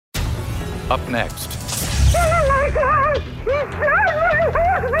Up next.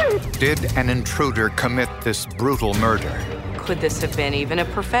 Did an intruder commit this brutal murder? Could this have been even a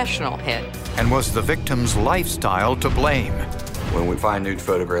professional hit? And was the victim's lifestyle to blame? When we find nude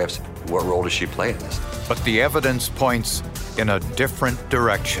photographs, what role does she play in this? But the evidence points in a different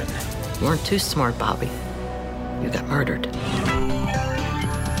direction. You weren't too smart, Bobby. You got murdered.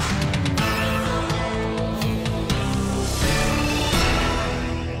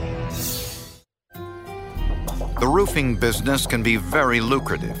 The roofing business can be very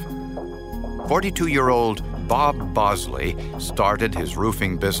lucrative. 42-year-old Bob Bosley started his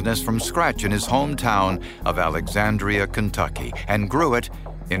roofing business from scratch in his hometown of Alexandria, Kentucky, and grew it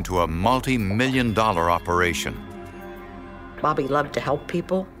into a multi-million-dollar operation. Bobby loved to help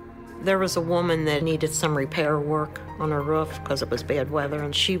people. There was a woman that needed some repair work on her roof because it was bad weather,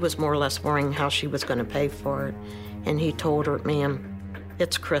 and she was more or less worrying how she was going to pay for it. And he told her, "Ma'am,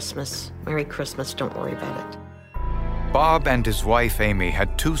 it's Christmas. Merry Christmas, don't worry about it." Bob and his wife, Amy,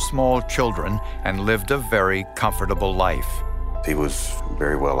 had 2 small children and lived a very comfortable life. He was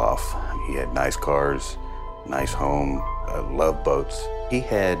very well off. He had nice cars, nice home, loved boats. He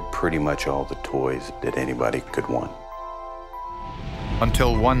had pretty much all the toys that anybody could want.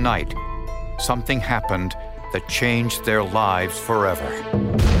 Until one night, something happened that changed their lives forever.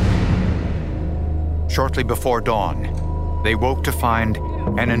 Shortly before dawn, they woke to find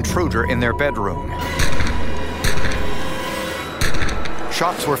an intruder in their bedroom.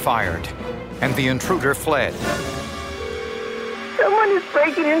 Shots were fired, and the intruder fled. Someone is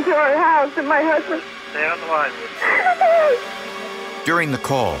breaking into our house, and my husband... Stay on the line. During the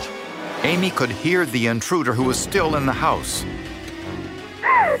call, Amy could hear the intruder who was still in the house.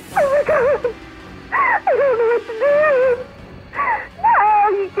 Oh my God! I don't know what to do! No,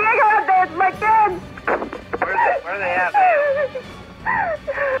 you can't go out there, it's my kids! Where are they at, man?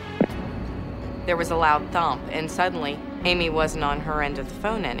 There was a loud thump, and suddenly, Amy wasn't on her end of the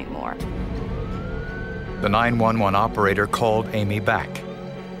phone anymore. The 911 operator called Amy back. Is he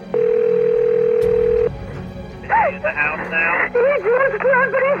in the house now? He just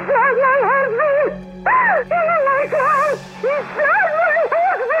grabbed and he shot my husband! Oh my God! He shot my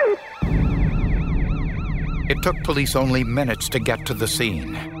husband! It took police only minutes to get to the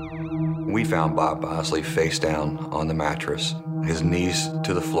scene. We found Bob Bosley face down on the mattress, his knees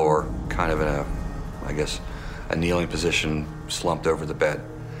to the floor, kind of in a kneeling position, slumped over the bed,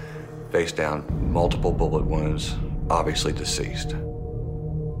 face down, multiple bullet wounds, obviously deceased.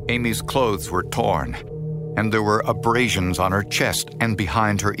 Amy's clothes were torn, and there were abrasions on her chest and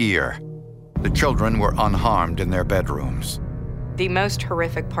behind her ear. The children were unharmed in their bedrooms. The most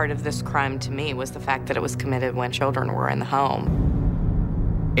horrific part of this crime to me was the fact that it was committed when children were in the home.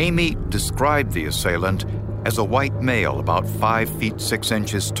 Amy described the assailant as a white male about 5 feet 6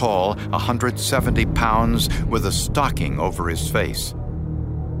 inches tall, 170 pounds, with a stocking over his face.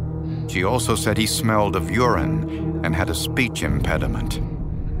 She also said he smelled of urine and had a speech impediment.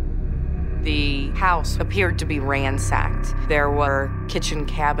 The house appeared to be ransacked. There were kitchen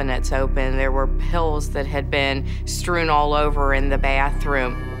cabinets open. There were pills that had been strewn all over in the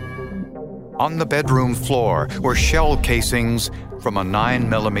bathroom. On the bedroom floor were shell casings from a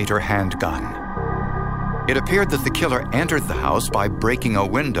 9mm handgun. It appeared that the killer entered the house by breaking a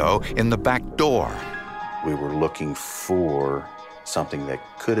window in the back door. We were looking for something that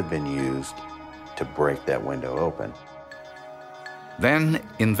could have been used to break that window open. Then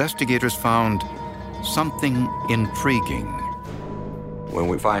investigators found something intriguing. When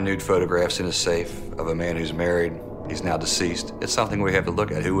we find nude photographs in a safe of a man who's married, he's now deceased, it's something we have to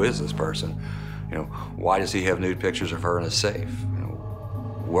look at. Who is this person? Why does he have nude pictures of her in a safe?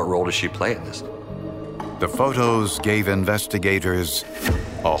 What role does she play in this? The photos gave investigators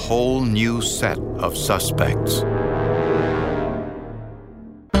a whole new set of suspects.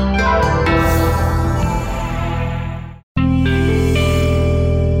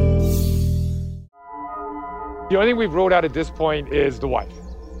 The only thing we've ruled out at this point is the wife.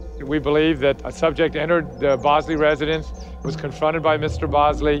 We believe that a subject entered the Bosley residence, was confronted by Mr.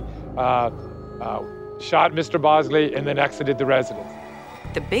 Bosley, shot Mr. Bosley, and then exited the residence.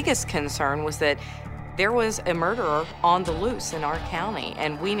 The biggest concern was that there was a murderer on the loose in our county,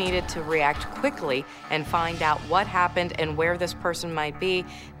 and we needed to react quickly and find out what happened and where this person might be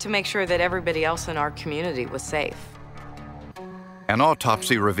to make sure that everybody else in our community was safe. An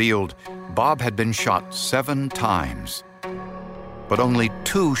autopsy revealed Bob had been shot 7 times, but only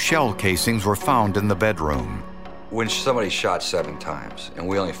 2 shell casings were found in the bedroom. When somebody's shot 7 times and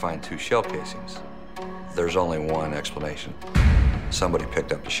we only find 2 shell casings, there's only one explanation. Somebody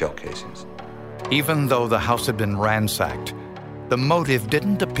picked up the shell casings. Even though the house had been ransacked, the motive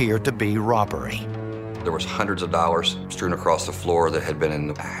didn't appear to be robbery. There was hundreds of dollars strewn across the floor that had been in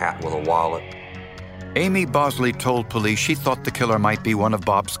a hat with a wallet. Amy Bosley told police she thought the killer might be one of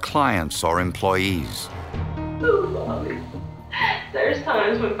Bob's clients or employees. Oh, Bobby. There's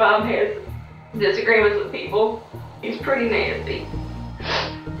times when Bob has disagreements with people. He's pretty nasty.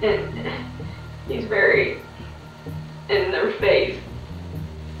 And he's very in their face.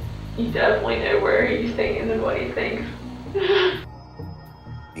 You definitely know where he's thinking and what he thinks.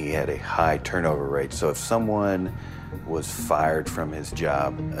 He had a high turnover rate, so if someone was fired from his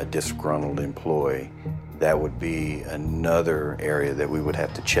job, a disgruntled employee, that would be another area that we would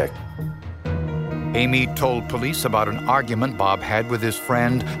have to check. Amy told police about an argument Bob had with his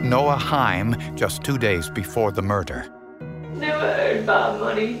friend Noah Heim just 2 days before the murder. Noah owed Bob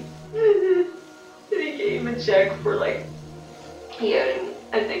money. And he gave him a check for he owed him,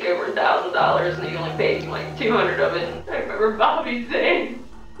 I think, over $1,000, and he only paid him $200 of it. I remember Bobby saying,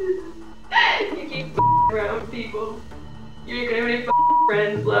 "You keep around people. You're gonna have any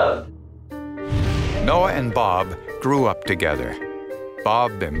friends left." Noah and Bob grew up together.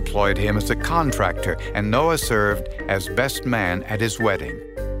 Bob employed him as a contractor, and Noah served as best man at his wedding.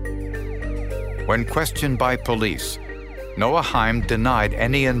 When questioned by police, Noah Heim denied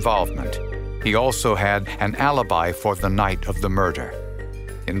any involvement. He also had an alibi for the night of the murder.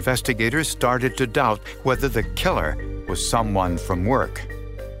 Investigators started to doubt whether the killer was someone from work.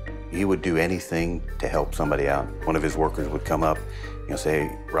 He would do anything to help somebody out. One of his workers would come up, say,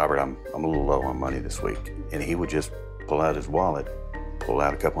 "Hey, Robert, I'm a little low on money this week." And he would just pull out his wallet, pull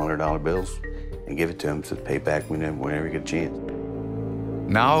out a couple $100 bills, and give it to him to pay back whenever he get a chance.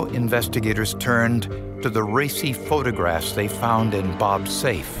 Now investigators turned to the racy photographs they found in Bob's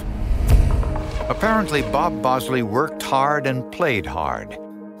safe. Apparently, Bob Bosley worked hard and played hard.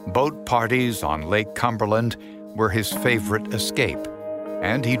 Boat parties on Lake Cumberland were his favorite escape,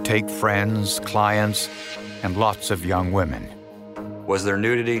 and he'd take friends, clients, and lots of young women. Was there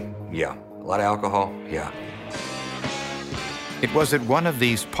nudity? Yeah. A lot of alcohol? Yeah. It was at one of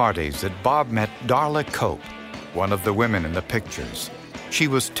these parties that Bob met Darla Cope, one of the women in the pictures. She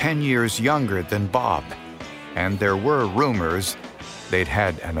was 10 years younger than Bob, and there were rumors they'd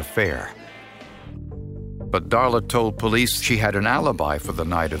had an affair. But Darla told police she had an alibi for the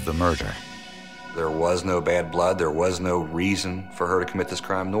night of the murder. There was no bad blood. There was no reason for her to commit this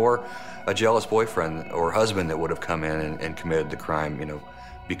crime, nor a jealous boyfriend or husband that would have come in and committed the crime,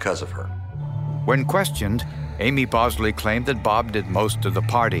 because of her. When questioned, Amy Bosley claimed that Bob did most of the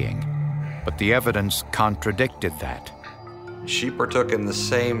partying, but the evidence contradicted that. She partook in the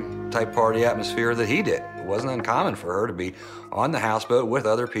same type party atmosphere that he did. It wasn't uncommon for her to be on the houseboat with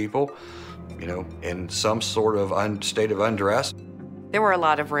other people, in some sort of state of undress. There were a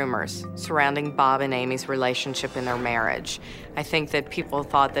lot of rumors surrounding Bob and Amy's relationship in their marriage. I think that people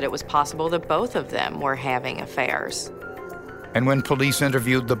thought that it was possible that both of them were having affairs. And when police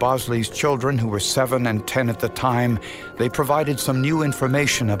interviewed the Bosleys' children, who were 7 and 10 at the time, they provided some new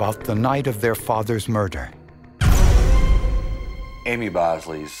information about the night of their father's murder. Amy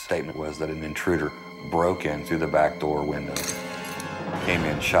Bosley's statement was that an intruder broke in through the back door window, came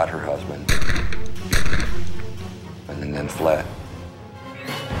in, shot her husband, and then fled.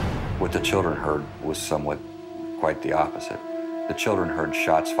 What the children heard was quite the opposite. The children heard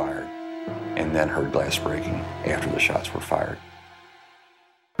shots fired and then heard glass breaking after the shots were fired.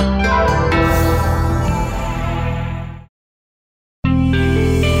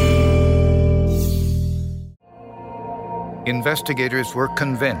 Investigators were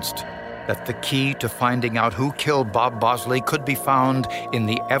convinced that the key to finding out who killed Bob Bosley could be found in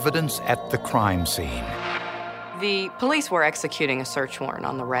the evidence at the crime scene. The police were executing a search warrant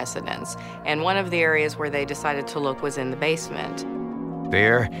on the residence, and one of the areas where they decided to look was in the basement.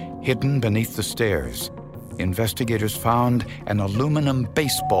 There, hidden beneath the stairs, investigators found an aluminum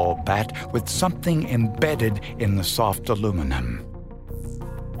baseball bat with something embedded in the soft aluminum.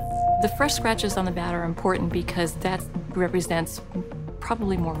 The fresh scratches on the bat are important because that represents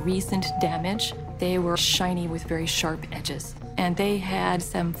probably more recent damage. They were shiny with very sharp edges, and they had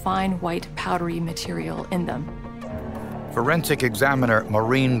some fine white powdery material in them. Forensic examiner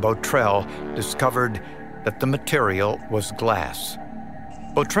Maureen Botrell discovered that the material was glass.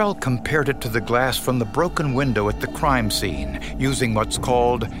 Botrell compared it to the glass from the broken window at the crime scene using what's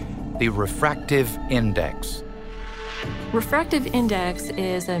called the refractive index. Refractive index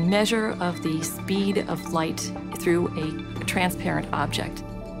is a measure of the speed of light through a transparent object.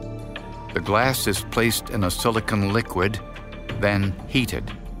 The glass is placed in a silicon liquid, then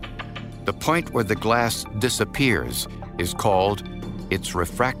heated. The point where the glass disappears is called its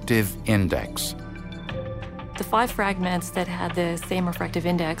refractive index. The 5 fragments that had the same refractive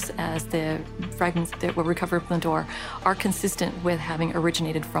index as the fragments that were recovered from the door are consistent with having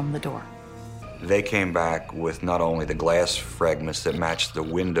originated from the door. They came back with not only the glass fragments that matched the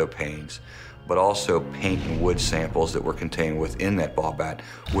window panes, but also paint and wood samples that were contained within that ball bat,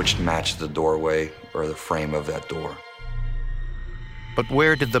 which matched the doorway or the frame of that door. But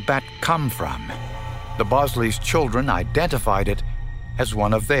where did the bat come from? The Bosleys' children identified it as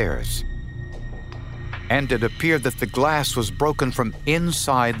one of theirs. And it appeared that the glass was broken from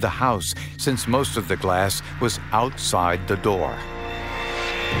inside the house, since most of the glass was outside the door.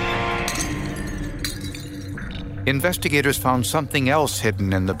 Investigators found something else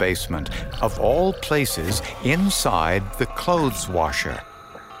hidden in the basement, of all places, inside the clothes washer.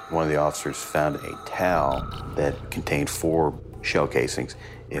 One of the officers found a towel that contained 4 shell casings,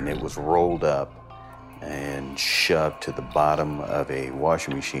 and it was rolled up and shoved to the bottom of a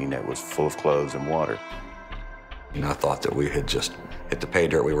washing machine that was full of clothes and water. And I thought that we had just hit the pay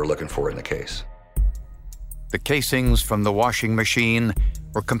dirt we were looking for in the case. The casings from the washing machine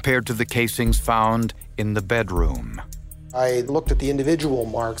were compared to the casings found in the bedroom. I looked at the individual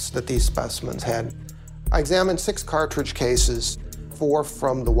marks that these specimens had. I examined 6 cartridge cases, 4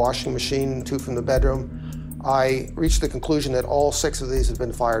 from the washing machine, 2 from the bedroom. I reached the conclusion that all 6 of these had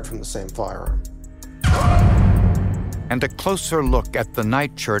been fired from the same firearm. And a closer look at the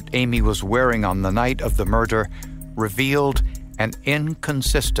nightshirt Amy was wearing on the night of the murder revealed an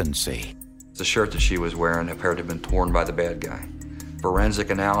inconsistency. The shirt that she was wearing appeared to have been torn by the bad guy. Forensic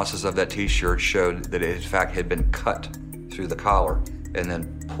analysis of that t-shirt showed that it in fact had been cut through the collar and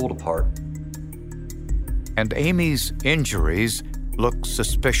then pulled apart. And Amy's injuries looked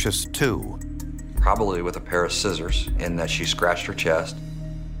suspicious too. Probably with a pair of scissors, in that she scratched her chest.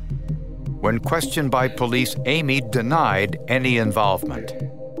 When questioned by police, Amy denied any involvement.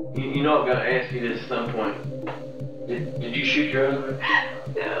 You know I've got to ask you this at some point. Did you shoot your husband?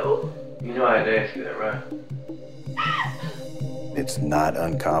 No. You know I had to ask you that, right? It's not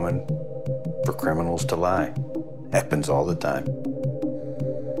uncommon for criminals to lie. Happens all the time.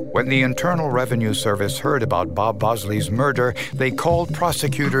 When the Internal Revenue Service heard about Bob Bosley's murder, they called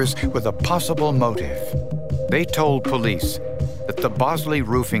prosecutors with a possible motive. They told police that the Bosley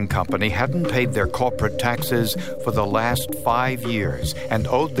Roofing Company hadn't paid their corporate taxes for the last 5 years and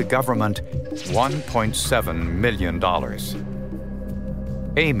owed the government $1.7 million.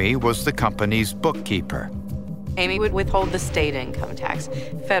 Amy was the company's bookkeeper. Amy would withhold the state income tax,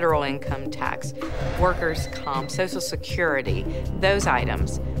 federal income tax, workers' comp, Social Security, those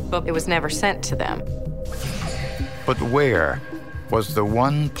items, but it was never sent to them. But where was the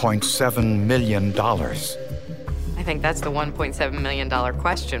 $1.7 million? I think that's the $1.7 million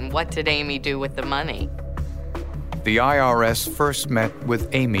question. What did Amy do with the money? The IRS first met with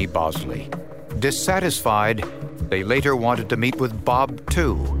Amy Bosley. Dissatisfied, they later wanted to meet with Bob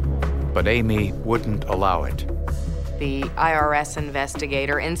too, but Amy wouldn't allow it. The IRS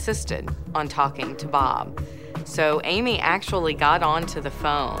investigator insisted on talking to Bob. So Amy actually got onto the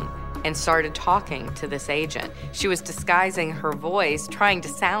phone and started talking to this agent. She was disguising her voice, trying to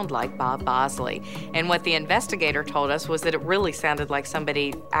sound like Bob Bosley. And what the investigator told us was that it really sounded like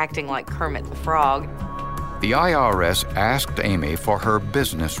somebody acting like Kermit the Frog. The IRS asked Amy for her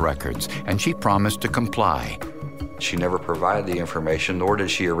business records, and she promised to comply. She never provided the information, nor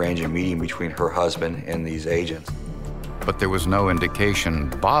did she arrange a meeting between her husband and these agents. But there was no indication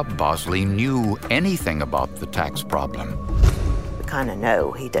Bob Bosley knew anything about the tax problem. We kind of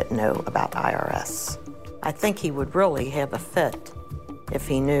know he didn't know about IRS. I think he would really have a fit if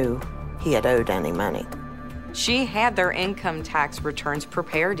he knew he had owed any money. She had their income tax returns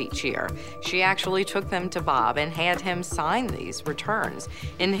prepared each year. She actually took them to Bob and had him sign these returns.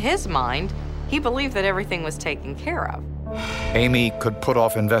 In his mind, he believed that everything was taken care of. Amy could put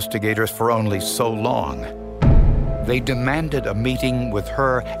off investigators for only so long. They demanded a meeting with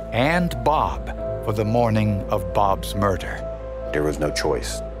her and Bob for the morning of Bob's murder. There was no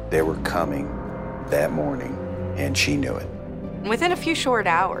choice. They were coming that morning, and she knew it. Within a few short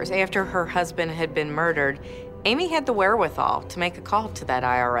hours after her husband had been murdered, Amy had the wherewithal to make a call to that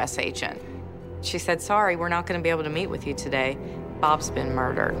IRS agent. She said, "Sorry, we're not going to be able to meet with you today. Bob's been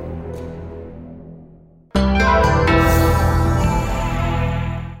murdered."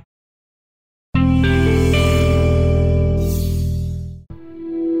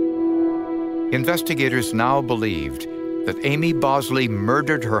 Investigators now believed that Amy Bosley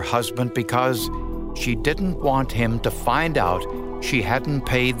murdered her husband because she didn't want him to find out she hadn't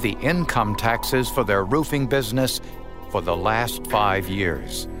paid the income taxes for their roofing business for the last 5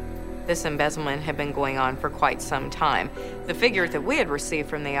 years. This embezzlement had been going on for quite some time. The figure that we had received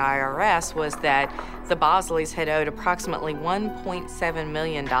from the IRS was that the Bosleys had owed approximately $1.7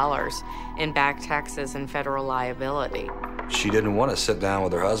 million in back taxes and federal liability. She didn't want to sit down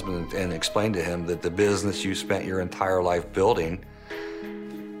with her husband and explain to him that the business you spent your entire life building,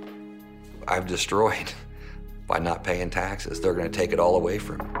 I've destroyed by not paying taxes. They're going to take it all away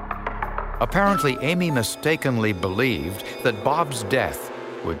from me. Apparently, Amy mistakenly believed that Bob's death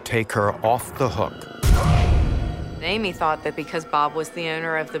would take her off the hook. Amy thought that because Bob was the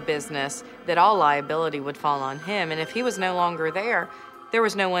owner of the business, that all liability would fall on him, and if he was no longer there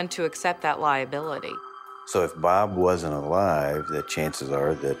was no one to accept that liability. So if Bob wasn't alive, the chances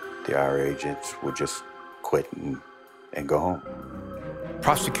are that the IRS agents would just quit and go home.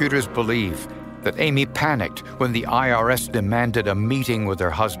 Prosecutors believe that Amy panicked when the IRS demanded a meeting with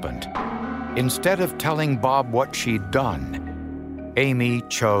her husband. Instead of telling Bob what she'd done, Amy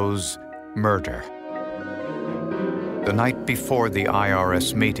chose murder. The night before the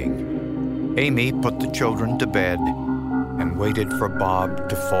IRS meeting, Amy put the children to bed and waited for Bob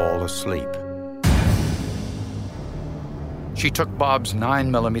to fall asleep. She took Bob's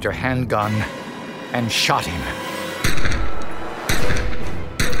 9mm handgun and shot him.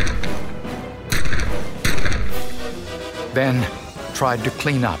 Then tried to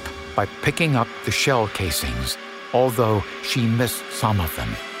clean up by picking up the shell casings, although she missed some of them.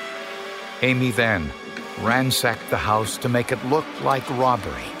 Amy then ransacked the house to make it look like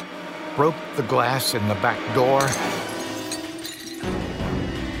robbery, broke the glass in the back door,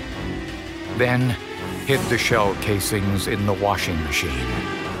 then hid the shell casings in the washing machine.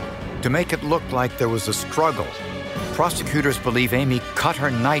 To make it look like there was a struggle, prosecutors believe Amy cut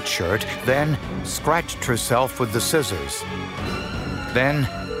her nightshirt, then scratched herself with the scissors, then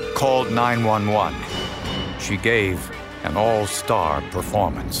called 911. She gave an all-star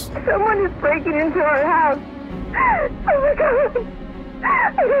performance. Someone is breaking into our house. Oh my God.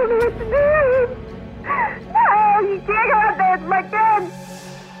 I don't know what to do. No, you can't go out there. It's my kids.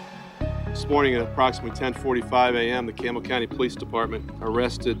 This morning at approximately 10:45 a.m., the Campbell County Police Department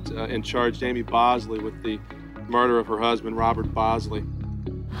arrested and charged Amy Bosley with the murder of her husband, Robert Bosley.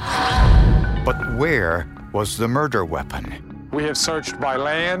 But where was the murder weapon? We have searched by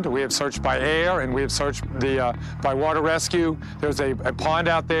land, we have searched by air, and we have searched by water rescue. There's a pond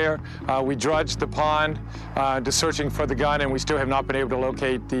out there. We dredged the pond to searching for the gun, and we still have not been able to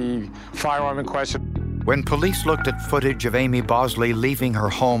locate the firearm in question. When police looked at footage of Amy Bosley leaving her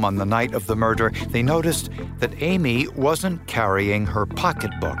home on the night of the murder, they noticed that Amy wasn't carrying her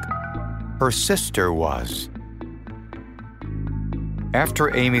pocketbook. Her sister was.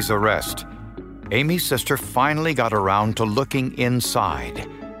 After Amy's arrest, Amy's sister finally got around to looking inside.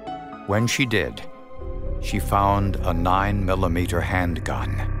 When she did, she found a 9mm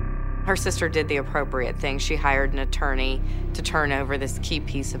handgun. Her sister did the appropriate thing. She hired an attorney to turn over this key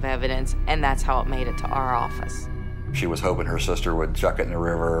piece of evidence, and that's how it made it to our office. She was hoping her sister would chuck it in the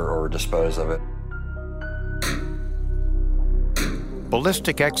river or dispose of it.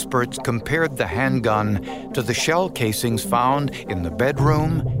 Ballistic experts compared the handgun to the shell casings found in the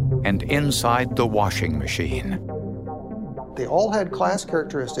bedroom and inside the washing machine. They all had class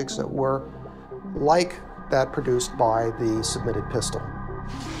characteristics that were like that produced by the submitted pistol.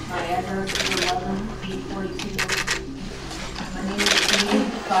 My address is 11-842. My name is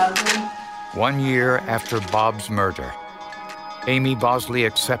Amy Bosley. 1 year after Bob's murder, Amy Bosley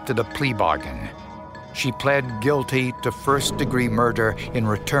accepted a plea bargain. She pled guilty to first-degree murder in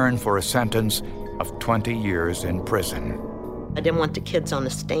return for a sentence of 20 years in prison. I didn't want the kids on the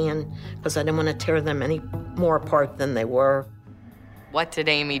stand because I didn't want to tear them any more apart than they were. What did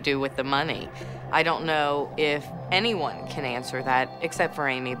Amy do with the money? I don't know if anyone can answer that except for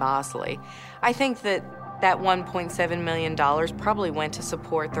Amy Bosley. I think that $1.7 million probably went to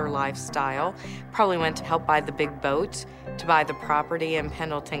support their lifestyle, probably went to help buy the big boat, to buy the property in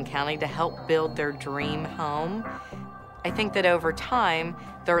Pendleton County, to help build their dream home. I think that over time,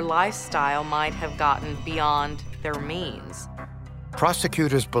 their lifestyle might have gotten beyond their means.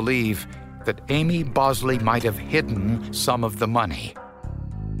 Prosecutors believe that Amy Bosley might have hidden some of the money.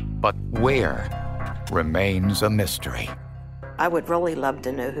 But where remains a mystery. I would really love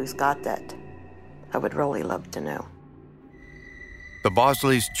to know who's got that. I would really love to know. The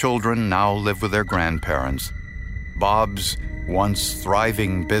Bosleys' children now live with their grandparents. Bob's once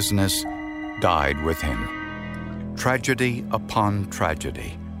thriving business died with him. Tragedy upon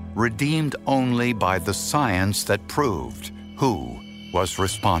tragedy, redeemed only by the science that proved who was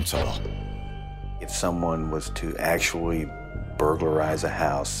responsible. If someone was to actually burglarize a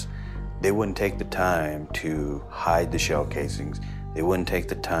house, they wouldn't take the time to hide the shell casings. They wouldn't take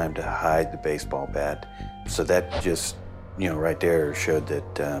the time to hide the baseball bat. So that just, right there showed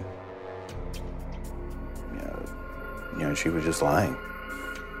that, she was just lying.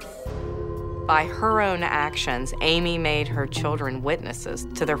 By her own actions, Amy made her children witnesses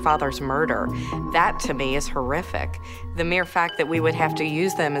to their father's murder. That, to me, is horrific. The mere fact that we would have to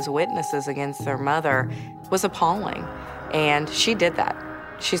use them as witnesses against their mother was appalling. And she did that.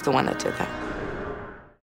 She's the one that did that.